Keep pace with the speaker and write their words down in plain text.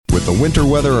With the winter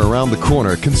weather around the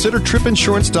corner, consider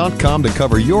tripinsurance.com to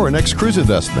cover your next cruise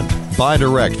investment. Buy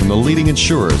direct from the leading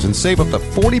insurers and save up to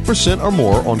 40% or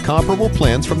more on comparable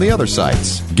plans from the other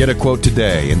sites. Get a quote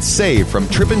today and save from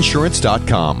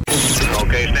tripinsurance.com.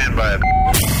 Okay, stand by.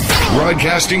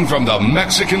 Broadcasting from the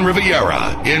Mexican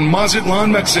Riviera in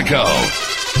Mazatlan, Mexico.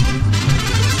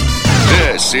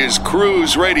 This is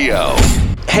Cruise Radio.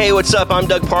 Hey, what's up? I'm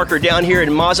Doug Parker down here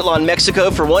in Mazatlan,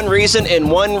 Mexico for one reason and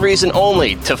one reason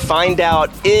only, to find out,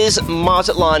 is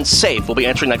Mazatlan safe? We'll be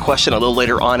answering that question a little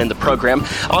later on in the program.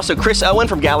 Also, Chris Owen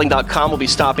from Galling.com will be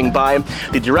stopping by.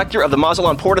 The director of the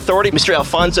Mazatlan Port Authority, Mr.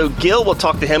 Alfonso Gil, will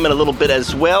talk to him in a little bit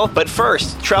as well. But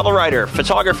first, travel writer,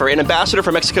 photographer, and ambassador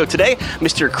for Mexico Today,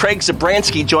 Mr. Craig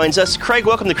Zabransky joins us. Craig,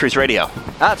 welcome to Cruise Radio.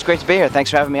 It's great to be here. Thanks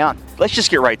for having me on. Let's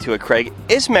just get right to it, Craig.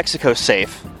 Is Mexico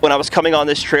safe? When I was coming on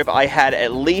this trip, I had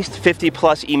at least 50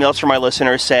 plus emails from my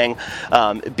listeners saying,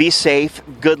 be safe,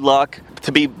 good luck.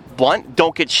 To be blunt,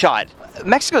 don't get shot.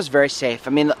 Mexico's very safe.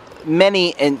 I mean,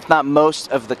 many, and not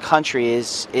most of the country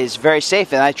is very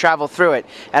safe, and I travel through it.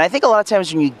 And I think a lot of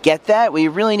times when you get that, what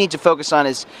you really need to focus on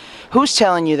is who's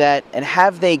telling you that, and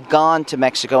have they gone to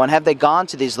Mexico, and have they gone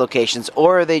to these locations,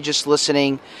 or are they just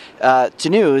listening to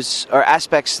news or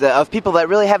aspects of people that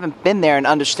really haven't been there and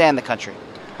understand the country?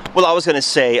 Well, I was going to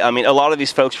say, I mean, a lot of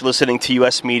these folks are listening to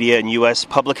U.S. media and U.S.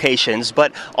 publications,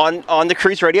 but on the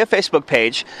Cruise Radio Facebook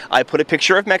page, I put a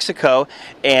picture of Mexico,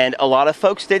 and a lot of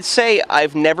folks did say,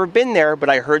 I've never been there, but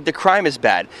I heard the crime is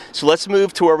bad. So let's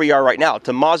move to where we are right now,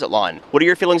 to Mazatlan. What are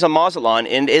your feelings on Mazatlan,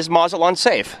 and is Mazatlan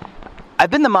safe? I've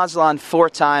been to Mazatlan 4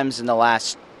 times in the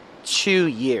last 2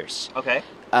 years. Okay.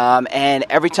 And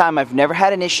every time I've never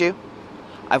had an issue.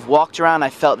 I've walked around, I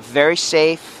felt very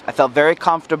safe, I felt very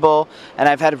comfortable, and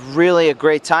I've had really a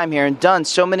great time here and done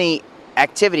so many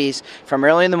activities from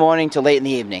early in the morning to late in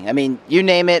the evening. I mean, you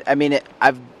name it. I mean,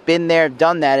 I've been there,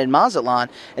 done that in Mazatlan,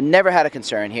 and never had a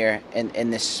concern here in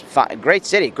this great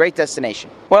city, great destination.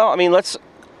 Well, I mean, let's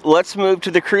move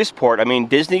to the cruise port. I mean,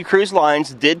 Disney Cruise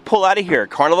Lines did pull out of here.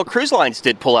 Carnival Cruise Lines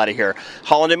did pull out of here.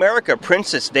 Holland America,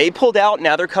 Princess, they pulled out.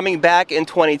 Now they're coming back in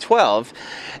 2012.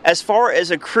 As far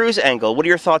as a cruise angle, what are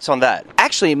your thoughts on that?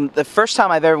 Actually, the first time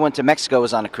I've ever went to Mexico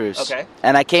was on a cruise. Okay.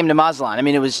 And I came to Mazatlan. I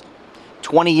mean, it was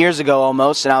 20 years ago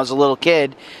almost, and I was a little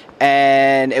kid,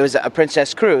 and it was a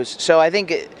Princess cruise. So I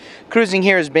think cruising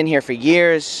here has been here for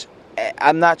years.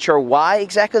 I'm not sure why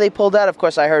exactly they pulled out. Of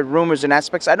course, I heard rumors and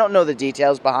aspects. I don't know the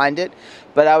details behind it,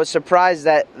 but I was surprised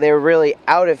that they were really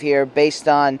out of here based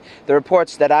on the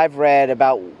reports that I've read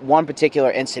about one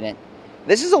particular incident.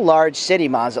 This is a large city,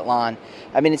 Mazatlan.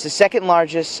 I mean, it's the second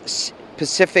largest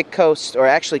Pacific coast, or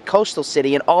actually coastal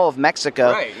city in all of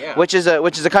Mexico, right, yeah. which is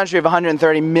a country of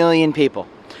 130 million people.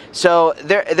 So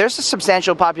there's a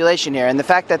substantial population here, and the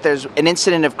fact that there's an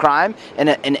incident of crime in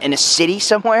a city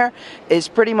somewhere is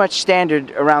pretty much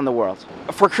standard around the world.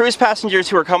 For cruise passengers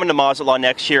who are coming to Mazatlan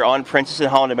next year on Princess and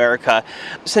Holland America,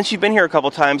 since you've been here a couple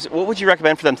times, what would you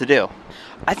recommend for them to do?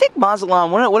 I think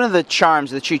Mazatlan, one of the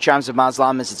true charms of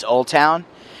Mazatlan is its old town.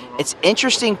 It's an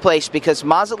interesting place because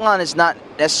Mazatlan is not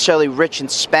necessarily rich in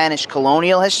Spanish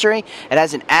colonial history. It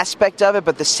has an aspect of it,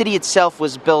 but the city itself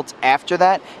was built after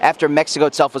that, after Mexico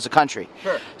itself was a country.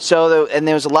 Sure. So, and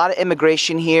there was a lot of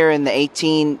immigration here in the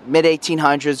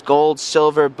mid-1800s, gold,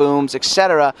 silver booms,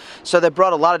 etc. So they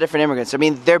brought a lot of different immigrants. I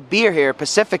mean, their beer here,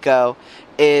 Pacifico,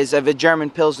 is of a German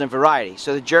Pilsner variety.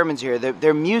 So the Germans here,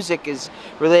 their music is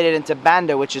related into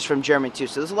banda, which is from German too.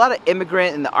 So there's a lot of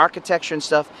immigrant in the architecture and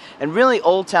stuff. And really,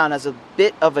 Old Town has a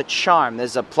bit of a charm.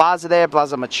 There's a plaza there,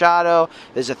 Plaza Machado.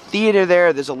 There's a theater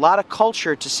there. There's a lot of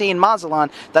culture to see in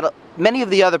Mazatlan that many of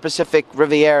the other Pacific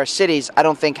Riviera cities I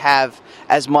don't think have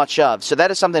as much of. So that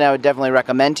is something I would definitely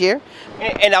recommend here.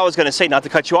 And I was going to say, not to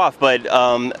cut you off, but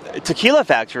Tequila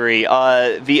Factory,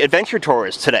 the adventure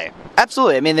tours today.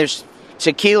 Absolutely. I mean, there's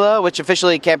tequila, which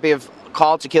officially can't be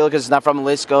called tequila because it's not from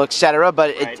Jalisco, etc., but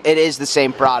it is the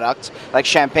same product, like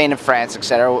champagne in France,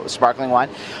 etc., sparkling wine.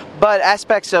 But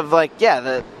aspects of,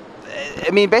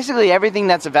 basically everything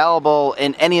that's available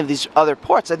in any of these other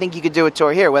ports, I think you could do a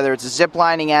tour here, whether it's a zip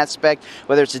lining aspect,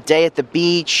 whether it's a day at the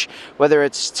beach, whether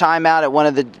it's time out at one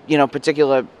of the,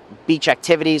 particular beach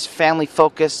activities, family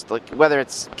focused, like whether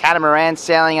it's catamaran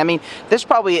sailing. I mean, there's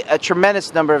probably a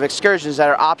tremendous number of excursions that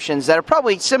are options that are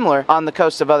probably similar on the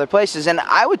coast of other places. And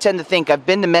I would tend to think, I've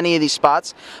been to many of these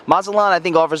spots. Mazatlan, I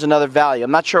think, offers another value.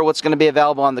 I'm not sure what's going to be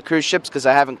available on the cruise ships because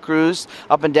I haven't cruised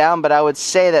up and down, but I would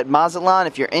say that Mazatlan,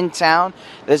 if you're in town,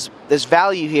 there's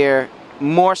value here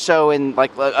more so in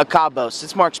like a Cabos.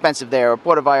 It's more expensive there, or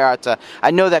Puerto Vallarta.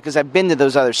 I know that because I've been to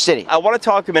those other cities. I want to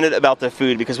talk a minute about the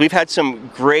food, because we've had some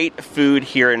great food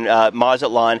here in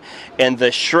Mazatlan, and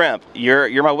the shrimp.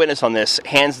 You're my witness on this.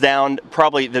 Hands down,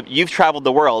 probably you've traveled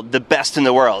the world, the best in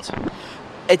the world.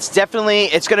 It's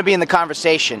going to be in the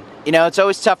conversation. You know, it's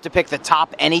always tough to pick the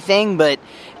top anything, but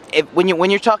when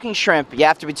you're talking shrimp, you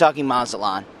have to be talking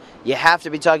Mazatlan. You have to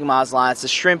be talking Mazatlan. It's the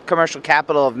shrimp commercial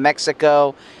capital of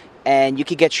Mexico, and you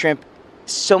can get shrimp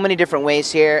so many different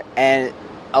ways here, and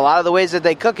a lot of the ways that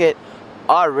they cook it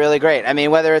are really great. I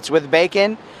mean, whether it's with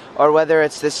bacon or whether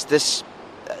it's this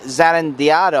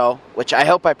zarandeado, which I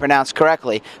hope I pronounced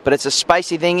correctly, but it's a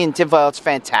spicy thing in tinfoil. It's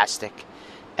fantastic.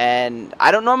 And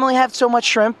I don't normally have so much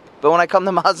shrimp, but when I come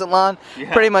to Mazatlan,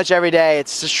 pretty much every day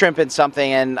it's shrimp and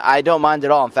something, and I don't mind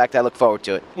at all. In fact, I look forward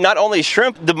to it. Not only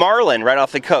shrimp, the marlin right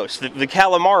off the coast, the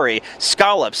calamari,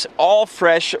 scallops, all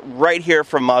fresh right here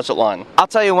from Mazatlan. I'll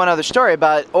tell you one other story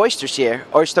about oysters here,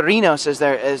 oysterinos as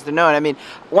they're known. I mean,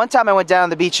 one time I went down on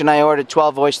the beach and I ordered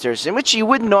 12 oysters, in which you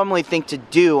wouldn't normally think to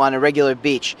do on a regular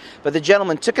beach. But the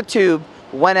gentleman took a tube,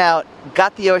 went out,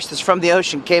 got the oysters from the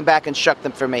ocean, came back and shucked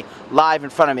them for me live in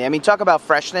front of me. I mean, talk about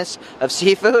freshness of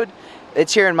seafood.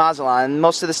 It's here in Mazatlan.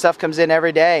 Most of the stuff comes in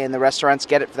every day, and the restaurants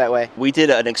get it that way. We did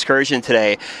an excursion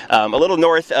today, a little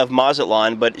north of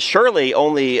Mazatlan, but surely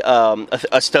only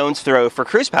a stone's throw for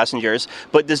cruise passengers.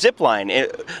 But the zip line,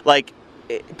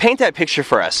 paint that picture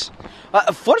for us.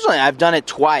 Fortunately, I've done it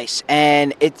twice,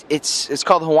 and it's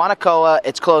called Juanacoa.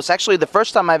 It's close. Actually, the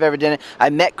first time I've ever done it, I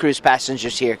met cruise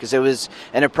passengers here because it was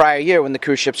in a prior year when the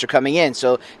cruise ships are coming in.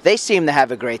 So they seem to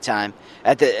have a great time.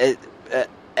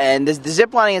 And the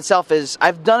zip lining itself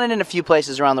I've done it in a few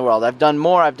places around the world. I've done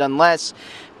more, I've done less.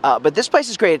 But this place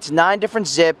is great. It's 9 different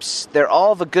zips. They're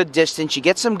all of a good distance. You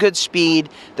get some good speed.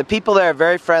 The people there are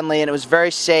very friendly, and it was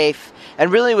very safe.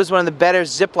 And really, it was one of the better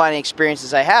ziplining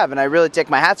experiences I have. And I really take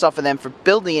my hats off of them for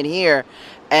building it here.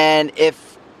 And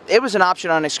if it was an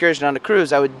option on an excursion on a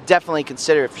cruise, I would definitely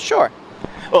consider it for sure.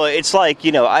 Well, it's like,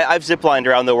 I've ziplined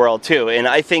around the world too. And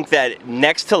I think that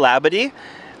next to Labadee,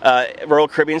 Royal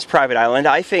Caribbean's private island,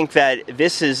 I think that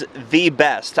this is the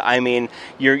best. I mean,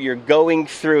 you're going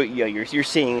through, you're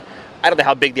seeing, I don't know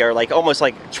how big they are, like almost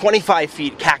like 25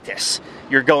 feet cactus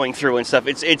you're going through and stuff.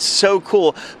 It's so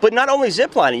cool. But not only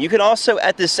ziplining, you can also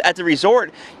at the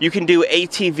resort, you can do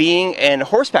ATVing and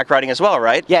horseback riding as well,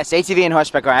 right? Yes, ATV and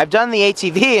horseback riding. I've done the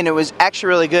ATV, and it was actually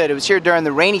really good. It was here during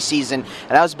the rainy season,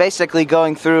 and I was basically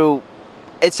going through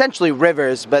essentially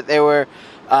rivers, but they were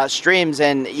streams,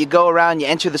 and you go around, you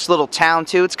enter this little town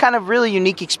too. It's kind of really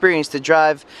unique experience to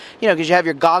drive, because you have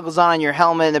your goggles on and your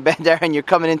helmet and the bandana, and you're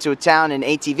coming into a town in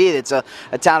ATV that's a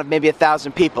town of maybe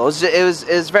 1,000 people. It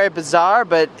was very bizarre,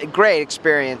 but a great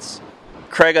experience.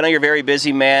 Craig, I know you're a very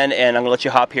busy man, and I'm going to let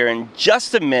you hop here in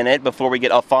just a minute before we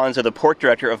get Alfonso, the port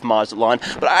director of Mazatlan.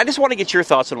 But I just want to get your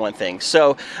thoughts on one thing.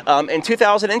 So in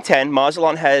 2010,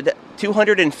 Mazatlan had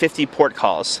 250 port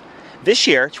calls. This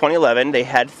year, 2011, they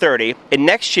had 30. And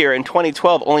next year, in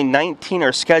 2012, only 19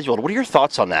 are scheduled. What are your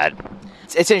thoughts on that?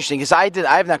 It's interesting because I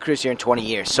have not cruised here in 20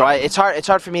 years, so it's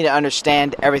hard for me to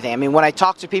understand everything. I mean, when I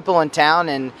talk to people in town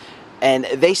and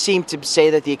they seem to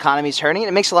say that the economy is hurting,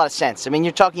 it makes a lot of sense. I mean,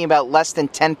 you're talking about less than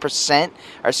 10%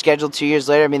 are scheduled 2 years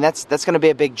later. I mean, that's going to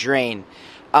be a big drain.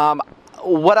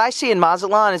 What I see in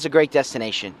Mazatlan is a great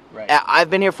destination. Right. I've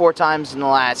been here 4 times in the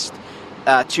last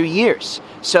 2 years,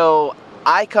 so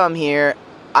I come here,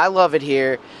 I love it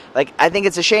here. Like, I think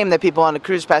it's a shame that people on the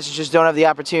cruise passengers don't have the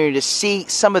opportunity to see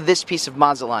some of this piece of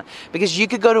Mazatlan. Because you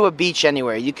could go to a beach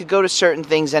anywhere. You could go to certain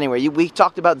things anywhere. We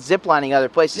talked about ziplining other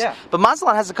places. Yeah. But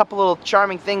Mazatlan has a couple little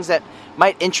charming things that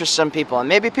might interest some people. And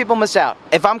maybe people miss out.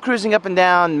 If I'm cruising up and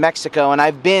down Mexico, and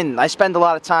I spend a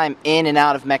lot of time in and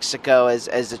out of Mexico as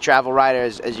a travel writer,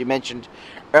 as you mentioned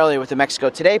earlier with the Mexico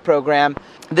Today program,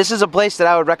 this is a place that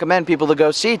I would recommend people to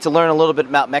go see to learn a little bit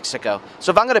about Mexico. So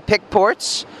if I'm going to pick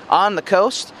ports on the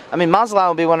coast, I mean, Mazatlan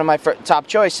will be one of my top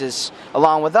choices,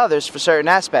 along with others for certain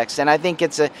aspects. And I think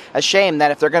it's a shame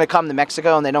that if they're going to come to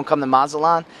Mexico and they don't come to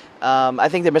Mazatlan, I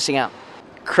think they're missing out.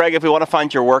 Craig, if we want to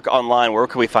find your work online, where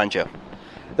can we find you?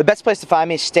 The best place to find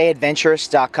me is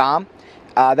stayadventurous.com.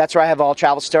 That's where I have all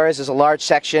travel stories. There's a large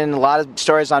section, a lot of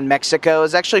stories on Mexico.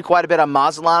 There's actually quite a bit on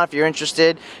Mazatlan. If you're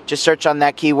interested, just search on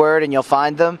that keyword and you'll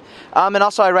find them. And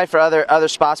also I write for other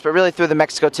spots, but really through the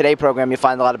Mexico Today program, you'll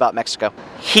find a lot about Mexico.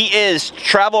 He is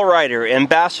travel writer,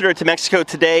 ambassador to Mexico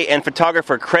Today, and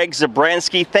photographer Craig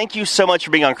Zabransky. Thank you so much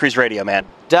for being on Cruise Radio, man.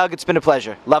 Doug, it's been a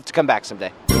pleasure. Love to come back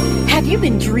someday. Have you you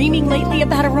been dreaming lately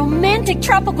about a romantic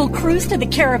tropical cruise to the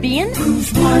Caribbean?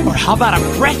 Cruise One. Or how about a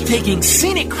breathtaking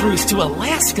scenic cruise to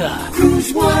Alaska?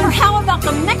 Cruise One. Or how about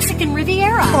the Mexican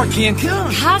Riviera? Or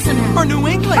Cancun? Cozumel? Or New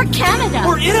England? Or Canada?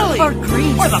 Or Italy? Or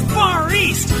Greece? Or the Far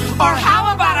East? Or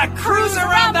how about a cruise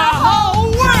around the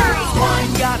whole world?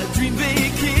 One got a dream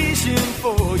vacation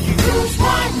for you. Cruise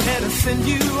One. Let us send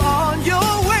you on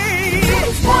your way.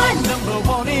 Cruise One. Number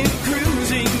one in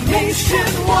cruising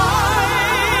nationwide.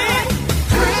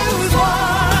 Cruise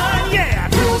One. Yeah.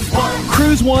 Cruise One.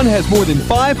 Cruise One has more than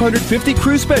 550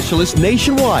 cruise specialists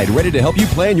nationwide ready to help you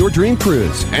plan your dream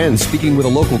cruise. And speaking with a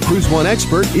local Cruise One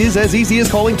expert is as easy as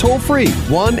calling toll-free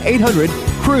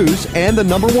 1-800-CRUISE and the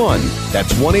number 1.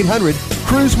 That's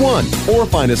 1-800-CRUISE-1. Or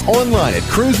find us online at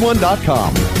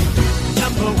cruiseone.com.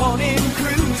 Number one in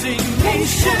cruising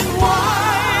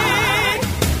nationwide.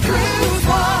 Cruise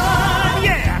One.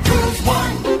 Yeah. Cruise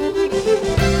One.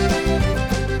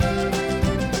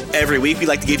 Every week, we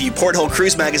like to give you Porthole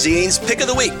Cruise Magazine's Pick of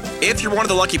the Week. If you're one of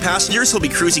the lucky passengers who'll be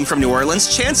cruising from New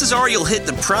Orleans, chances are you'll hit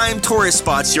the prime tourist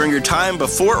spots during your time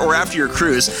before or after your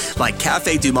cruise, like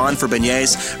Café Du Monde for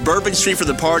beignets, Bourbon Street for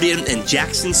the party, and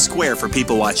Jackson Square for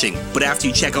people watching. But after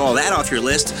you check all that off your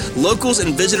list, locals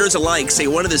and visitors alike say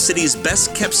one of the city's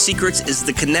best-kept secrets is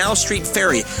the Canal Street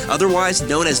Ferry, otherwise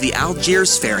known as the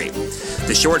Algiers Ferry.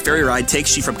 The short ferry ride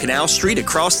takes you from Canal Street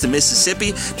across the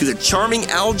Mississippi to the charming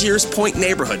Algiers Point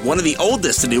neighborhood, one of the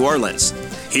oldest in New Orleans.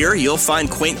 Here, you'll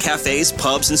find quaint cafes,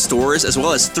 pubs, and stores, as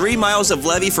well as 3 miles of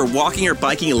levee for walking or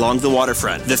biking along the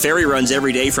waterfront. The ferry runs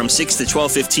every day from 6 to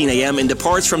 12:15 a.m. and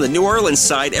departs from the New Orleans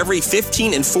side every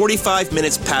 15 and 45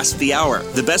 minutes past the hour.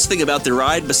 The best thing about the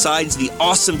ride, besides the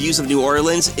awesome views of New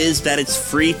Orleans, is that it's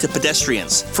free to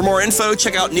pedestrians. For more info,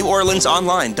 check out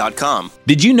NewOrleansOnline.com.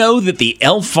 Did you know that the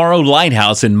El Faro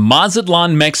Lighthouse in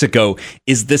Mazatlan, Mexico,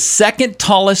 is the second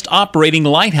tallest operating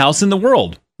lighthouse in the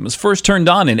world? It was first turned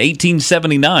on in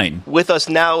 1879. With us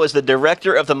now is the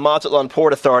director of the Mazatlan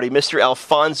Port Authority, Mr.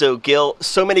 Alfonso Gil.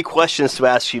 So many questions to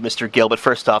ask you, Mr. Gil, but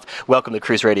first off, welcome to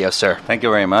Cruise Radio, sir. Thank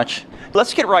you very much.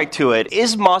 Let's get right to it.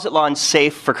 Is Mazatlan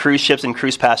safe for cruise ships and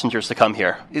cruise passengers to come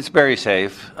here? It's very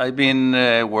safe. I've been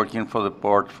working for the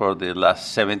port for the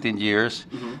last 17 years.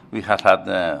 Mm-hmm. We have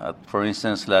had, for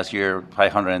instance, last year,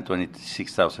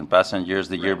 526,000 passengers.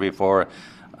 The year before,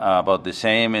 about the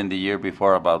same, and the year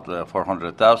before about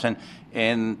 400,000.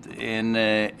 And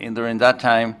during that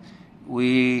time,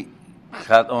 we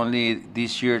had only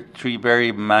this year 3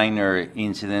 very minor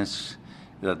incidents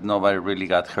that nobody really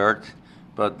got hurt,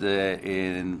 but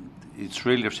it's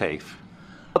really safe.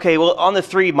 Okay, well, on the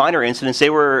 3 minor incidents,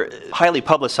 they were highly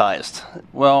publicized.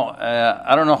 Well,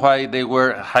 I don't know why they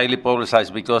were highly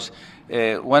publicized, because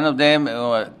one of them,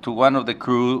 to one of the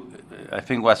crew, I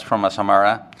think was from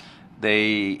Asamara,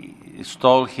 they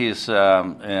stole his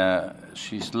laptop,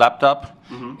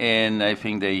 mm-hmm. and I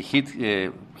think they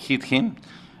hit him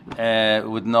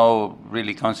with no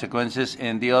really consequences.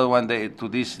 And the other one, to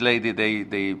this lady,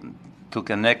 they took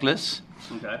a necklace.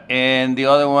 Okay. And the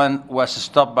other one was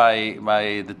stopped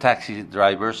by the taxi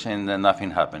drivers, and nothing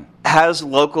happened. Has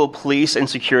local police and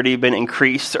security been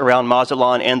increased around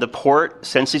Mazatlan and the port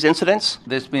since these incidents?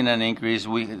 There's been an increase.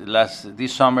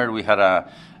 This summer we had a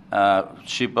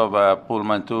ship of a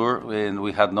Pullman tour, and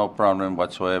we had no problem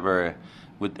whatsoever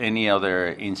with any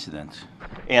other incident.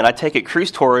 And I take it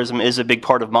cruise tourism is a big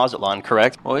part of Mazatlan,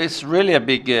 correct? Well, it's really a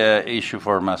big issue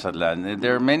for Mazatlan.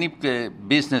 There are many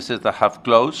businesses that have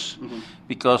closed, mm-hmm.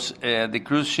 because the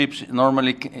cruise ships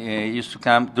normally used to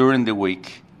come during the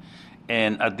week,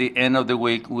 and at the end of the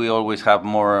week we always have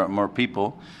more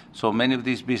people. So many of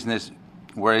these businesses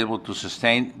were able to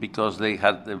sustain because they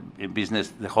had the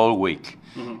business the whole week.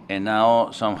 Mm-hmm. And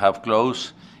now some have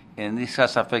closed, and this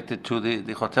has affected to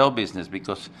the hotel business,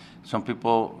 because some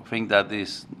people think that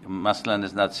this Mazatlan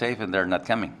is not safe and they're not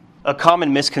coming. A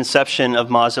common misconception of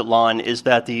Mazatlan is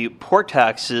that the port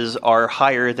taxes are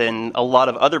higher than a lot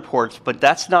of other ports, but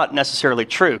that's not necessarily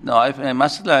true. No,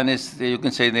 Mazatlan is, you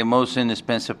can say, the most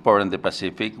inexpensive port in the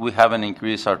Pacific. We haven't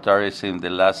increased our tariffs in the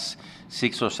last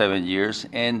 6 or 7 years,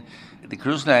 and the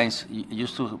cruise lines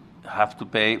used to have to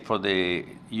pay for the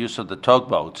use of the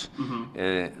tugboats.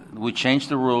 Mm-hmm. We changed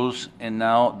the rules, and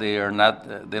now they are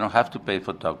not. They don't have to pay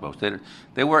for tugboats.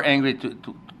 They were angry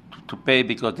to pay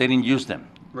because they didn't use them.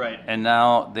 Right. And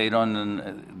now they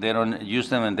don't use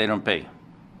them, and they don't pay.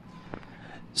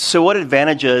 So what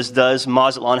advantages does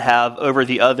Mazatlan have over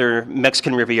the other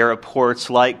Mexican Riviera ports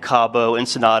like Cabo,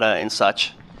 Ensenada, and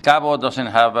such? Cabo doesn't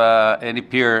have any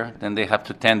pier, then they have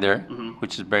to tender, mm-hmm.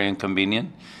 which is very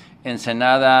inconvenient.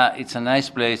 Ensenada, it's a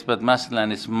nice place, but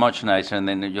Mazatlan is much nicer, and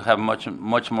then you have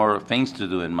much more things to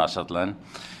do in Mazatlan.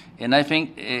 And I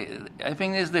think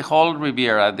it's the whole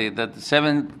Riviera, that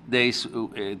 7 days,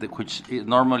 which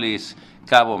normally is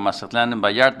Cabo, Mazatlan, and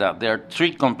Vallarta. They are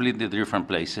three completely different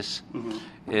places,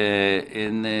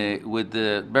 with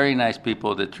very nice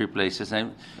people. The three places,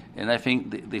 and I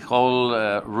think the whole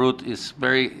route is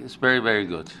very, very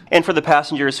good. And for the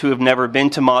passengers who have never been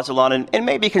to Mazatlan and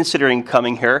may be considering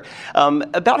coming here,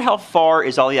 about how far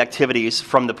is all the activities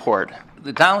from the port?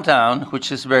 The downtown,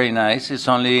 which is very nice, is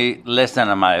only less than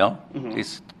a mile.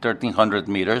 It's 1,300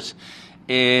 meters.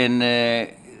 And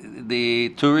the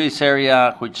tourist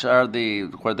area, which are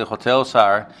where the hotels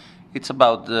are, it's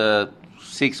about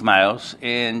 6 miles.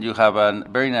 And you have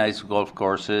very nice golf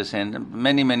courses and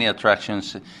many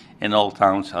attractions in all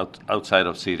towns outside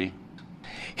of city.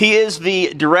 He is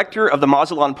the director of the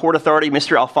Mazatlan Port Authority,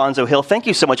 Mr. Alfonso Hill. Thank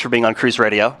you so much for being on Cruise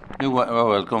Radio. You're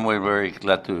welcome. We're very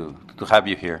glad to have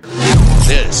you here.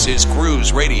 This is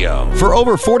Cruise Radio. For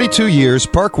over 42 years,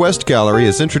 Park West Gallery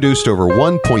has introduced over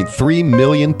 1.3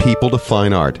 million people to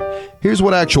fine art. Here's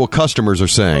what actual customers are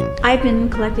saying. I've been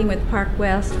collecting with Park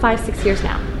West 5-6 years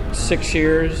now. 6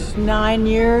 years. 9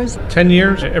 years. 10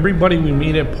 years. Everybody we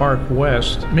meet at Park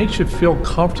West makes you feel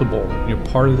comfortable. You're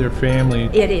part of their family.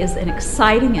 It is an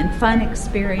exciting and fun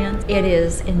experience. It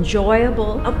is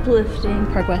enjoyable, uplifting.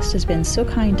 Park West has been so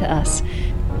kind to us.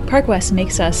 Park West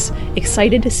makes us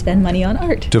excited to spend money on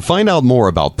art. To find out more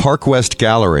about Park West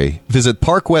Gallery, visit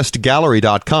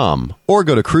parkwestgallery.com or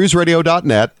go to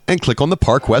cruiseradio.net and click on the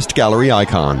Park West Gallery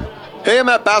icon. Hey, I'm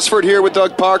Matt Bassford here with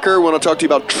Doug Parker. I want to talk to you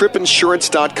about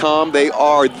tripinsurance.com. They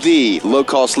are the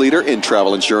low-cost leader in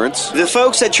travel insurance. The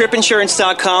folks at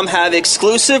tripinsurance.com have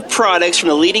exclusive products from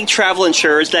the leading travel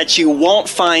insurers that you won't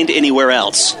find anywhere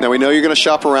else. Now, we know you're going to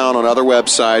shop around on other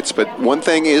websites, but one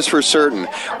thing is for certain.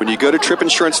 When you go to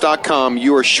tripinsurance.com,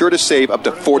 you are sure to save up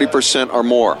to 40% or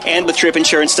more. And with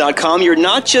tripinsurance.com, you're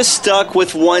not just stuck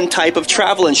with one type of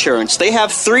travel insurance. They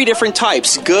have 3 different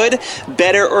types: good,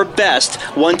 better, or best,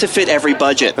 one to fit every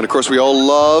budget. And of course, we all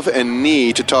love and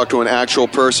need to talk to an actual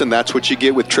person. That's what you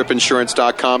get with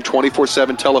tripinsurance.com,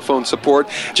 24/7 telephone support,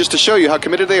 just to show you how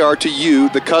committed they are to you,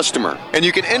 the customer. And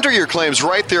you can enter your claims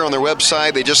right there on their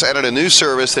website. They just added a new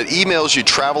service that emails you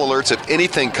travel alerts if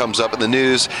anything comes up in the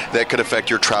news that could affect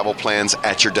your travel plans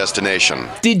at your destination.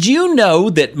 Did you know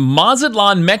that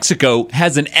Mazatlan, Mexico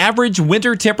has an average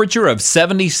winter temperature of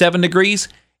 77 degrees?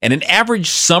 And an average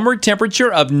summer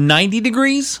temperature of 90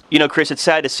 degrees? You know, Chris, it's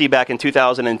sad to see back in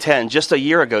 2010, just a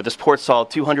year ago, this port saw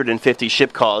 250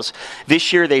 ship calls.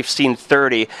 This year they've seen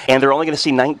 30, and they're only going to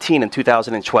see 19 in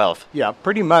 2012. Yeah,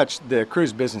 pretty much the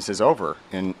cruise business is over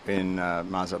in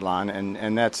Mazatlan,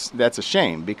 and that's a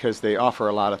shame because they offer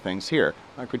a lot of things here,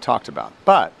 like we talked about.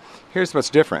 But here's what's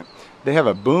different. They have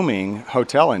a booming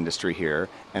hotel industry here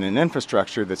and an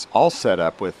infrastructure that's all set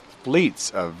up with fleets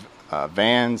of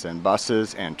vans and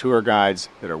buses and tour guides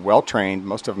that are well trained.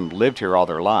 Most of them lived here all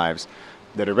their lives,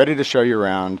 that are ready to show you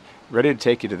around, ready to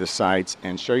take you to the sites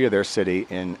and show you their city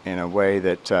in a way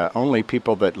that only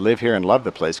people that live here and love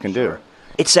the place can do.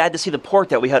 It's sad to see the port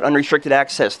that we had unrestricted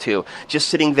access to just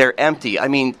sitting there empty. I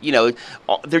mean, you know,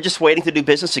 they're just waiting to do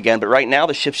business again, but right now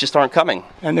the ships just aren't coming.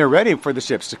 And they're ready for the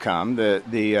ships to come.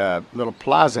 The little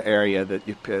plaza area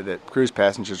that cruise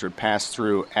passengers would pass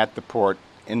through at the port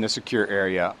in the secure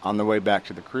area on the way back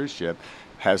to the cruise ship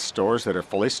has stores that are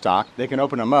fully stocked. They can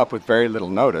open them up with very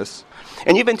little notice.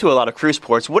 And you've been to a lot of cruise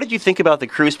ports. What did you think about the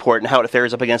cruise port and how it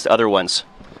fares up against other ones?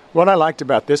 What I liked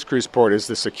about this cruise port is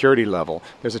the security level.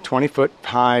 There's a 20-foot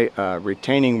high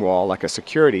retaining wall, like a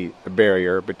security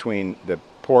barrier between the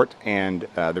port and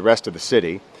the rest of the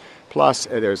city. Plus,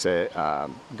 there's a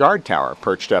guard tower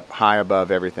perched up high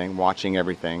above everything, watching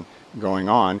everything going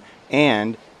on,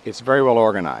 and it's very well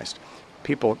organized.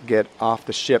 People get off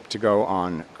the ship to go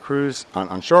on cruise,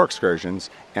 on shore excursions,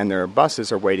 and their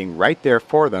buses are waiting right there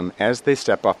for them as they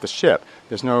step off the ship.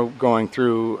 There's no going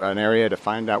through an area to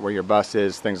find out where your bus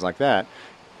is, things like that.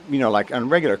 You know, like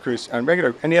on any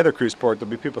other cruise port,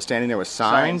 there'll be people standing there with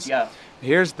signs. Yeah.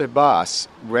 Here's the bus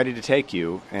ready to take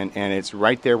you, and it's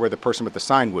right there where the person with the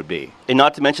sign would be. And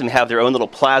not to mention they have their own little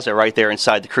plaza right there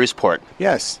inside the cruise port.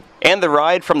 Yes. And the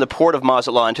ride from the port of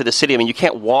Mazatlan to the city, I mean, you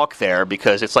can't walk there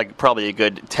because it's like probably a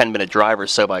good 10-minute drive or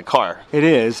so by car. It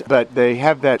is, but they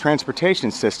have that transportation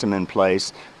system in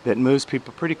place that moves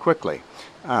people pretty quickly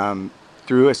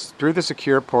through the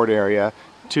secure port area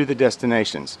to the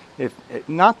destinations.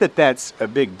 Not that that's a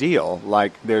big deal,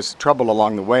 like there's trouble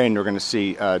along the way and you're going to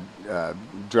see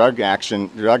drug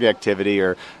activity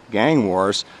or gang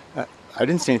wars. I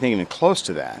didn't see anything even close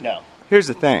to that. No. Here's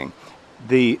the thing.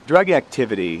 The drug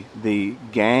activity, the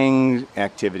gang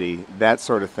activity, that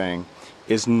sort of thing,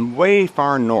 is way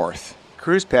far north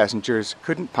cruise passengers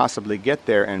couldn't possibly get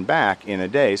there and back in a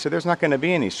day, so there's not going to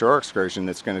be any shore excursion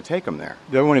that's going to take them there.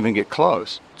 They won't even get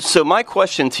close. So my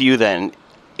question to you then,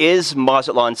 is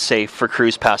Mazatlan safe for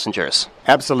cruise passengers?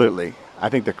 Absolutely. I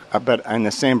think but in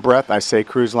the same breath, I say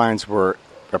cruise lines were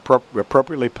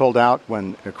appropriately pulled out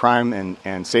when crime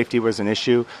and safety was an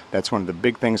issue. That's one of the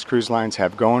big things cruise lines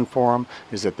have going for them,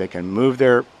 is that they can move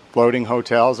their floating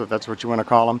hotels, if that's what you want to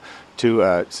call them,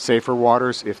 to safer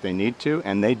waters if they need to,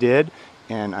 and they did.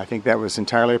 And I think that was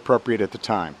entirely appropriate at the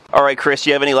time. All right, Chris, do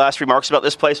you have any last remarks about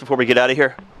this place before we get out of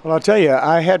here? Well, I'll tell you,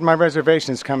 I had my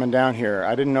reservations coming down here.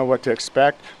 I didn't know what to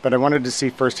expect, but I wanted to see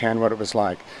firsthand what it was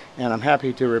like. And I'm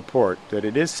happy to report that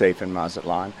it is safe in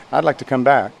Mazatlan. I'd like to come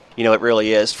back. You know, it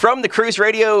really is. From the Cruise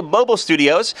Radio mobile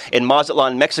studios in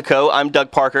Mazatlan, Mexico, I'm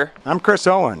Doug Parker. I'm Chris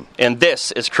Owen. And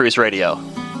this is Cruise Radio.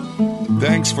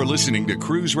 Thanks for listening to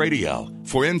Cruise Radio.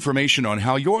 For information on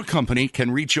how your company can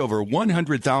reach over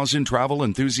 100,000 travel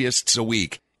enthusiasts a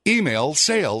week, email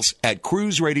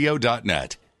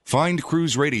sales@cruiseradio.net. Find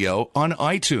Cruise Radio on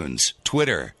iTunes,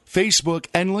 Twitter, Facebook,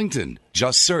 and LinkedIn.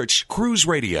 Just search Cruise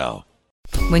Radio.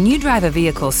 When you drive a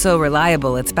vehicle so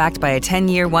reliable it's backed by a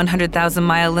 10-year,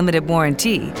 100,000-mile limited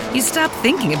warranty, you stop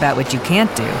thinking about what you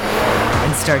can't do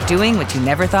and start doing what you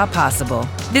never thought possible.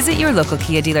 Visit your local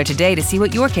Kia dealer today to see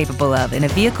what you're capable of in a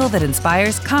vehicle that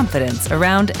inspires confidence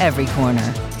around every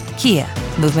corner. Kia,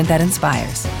 movement that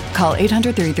inspires. Call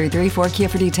 800-333-4KIA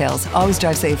for details. Always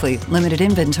drive safely. Limited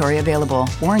inventory available.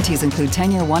 Warranties include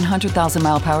 10-year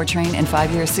 100,000-mile powertrain and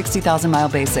 5-year 60,000-mile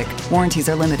basic. Warranties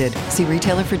are limited. See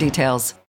retailer for details.